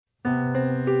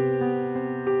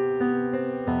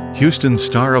Houston's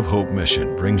Star of Hope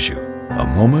mission brings you a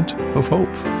moment of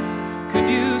hope. Could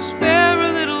you spare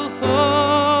a little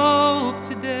hope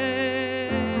today?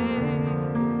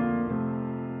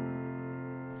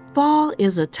 Fall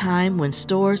is a time when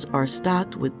stores are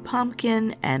stocked with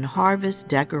pumpkin and harvest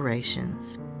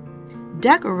decorations.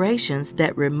 Decorations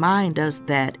that remind us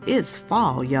that it's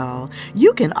fall, y'all.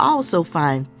 You can also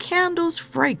find candles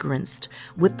fragranced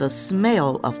with the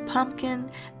smell of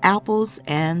pumpkin, apples,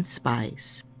 and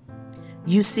spice.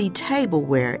 You see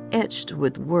tableware etched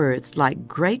with words like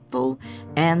grateful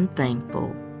and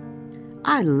thankful.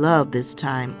 I love this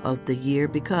time of the year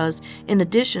because, in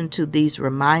addition to these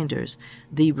reminders,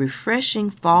 the refreshing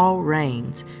fall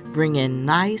rains bring in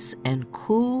nice and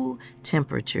cool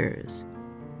temperatures.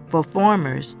 For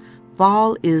farmers,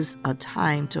 fall is a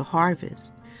time to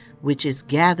harvest, which is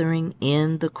gathering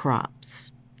in the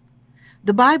crops.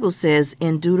 The Bible says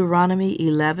in Deuteronomy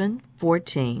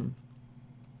 11:14,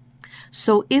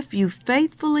 "So if you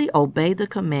faithfully obey the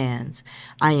commands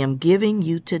I am giving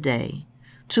you today,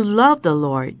 to love the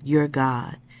Lord your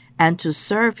God, and to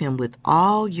serve him with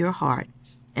all your heart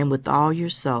and with all your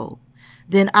soul,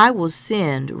 then I will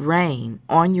send rain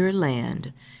on your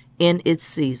land in its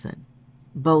season,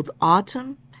 both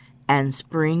autumn and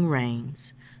spring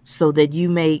rains, so that you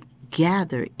may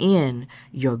gather in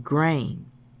your grain,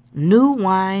 new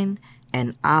wine,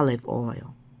 and olive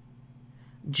oil."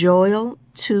 Joel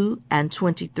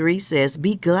 2:23 says,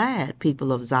 "Be glad,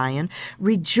 people of Zion,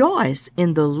 rejoice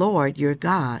in the Lord your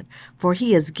God, for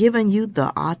he has given you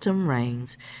the autumn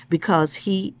rains, because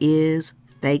he is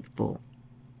faithful.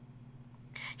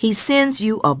 He sends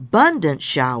you abundant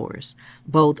showers,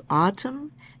 both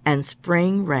autumn and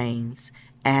spring rains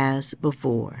as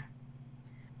before."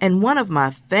 And one of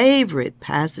my favorite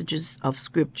passages of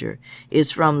Scripture is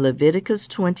from Leviticus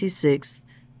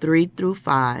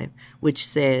 26:3-5, which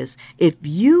says, "If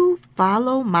you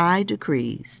follow my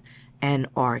decrees and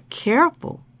are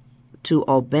careful to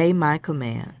obey my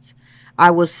commands,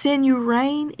 I will send you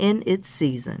rain in its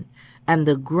season, and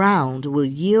the ground will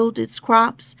yield its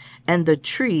crops and the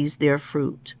trees their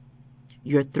fruit.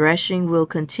 Your threshing will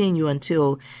continue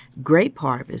until grape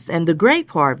harvest, and the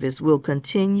grape harvest will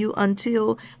continue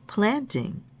until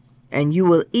planting, and you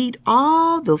will eat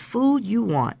all the food you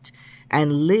want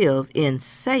and live in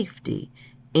safety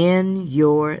in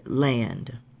your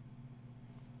land."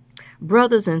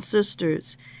 Brothers and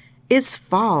sisters, it's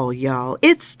fall, y'all.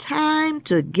 It's time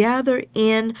to gather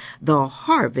in the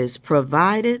harvest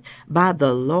provided by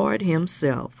the Lord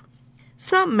himself.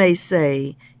 Some may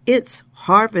say it's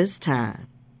harvest time.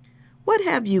 What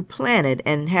have you planted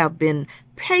and have been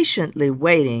patiently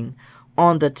waiting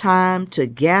on the time to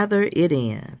gather it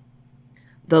in?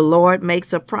 The Lord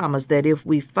makes a promise that if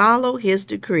we follow his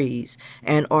decrees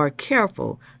and are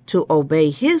careful to obey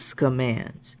his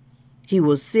commands, he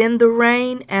will send the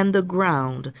rain, and the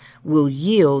ground will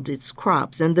yield its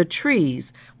crops, and the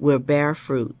trees will bear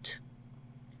fruit.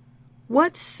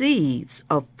 What seeds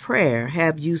of prayer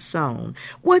have you sown?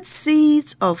 What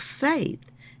seeds of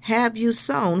faith have you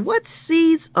sown? What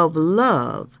seeds of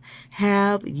love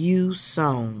have you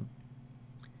sown?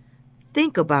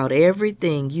 Think about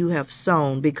everything you have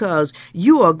sown, because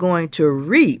you are going to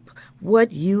reap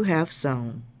what you have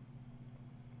sown.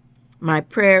 My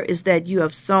prayer is that you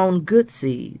have sown good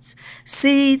seeds,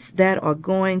 seeds that are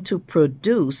going to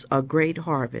produce a great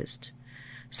harvest.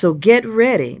 So get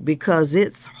ready, because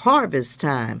it's harvest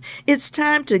time. It's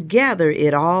time to gather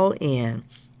it all in.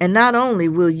 And not only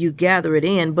will you gather it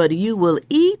in, but you will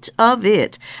eat of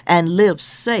it and live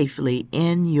safely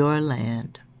in your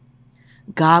land.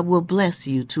 God will bless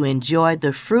you to enjoy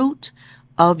the fruit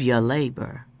of your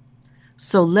labor.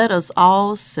 So let us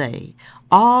all say,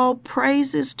 all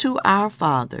praises to our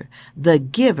Father, the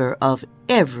giver of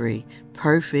every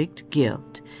perfect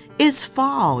gift. It's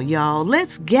fall, y'all.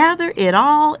 Let's gather it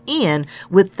all in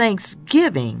with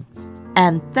thanksgiving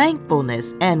and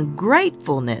thankfulness and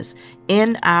gratefulness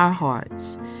in our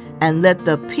hearts. And let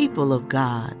the people of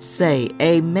God say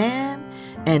amen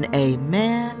and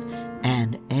amen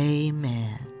and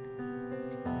amen.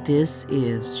 This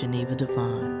is Geneva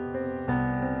DeVaughn.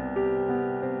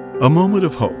 A Moment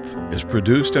of Hope is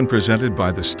produced and presented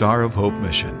by the Star of Hope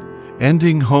mission,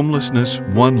 ending homelessness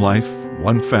one life,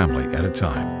 one family at a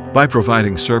time, by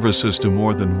providing services to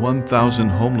more than 1,000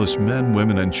 homeless men,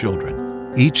 women, and children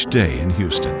each day in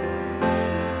Houston.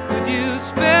 Could you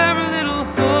spare a little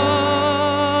hope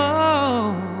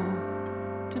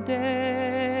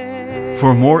today?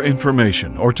 For more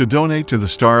information or to donate to the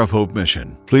Star of Hope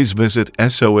mission, please visit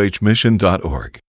sohmission.org.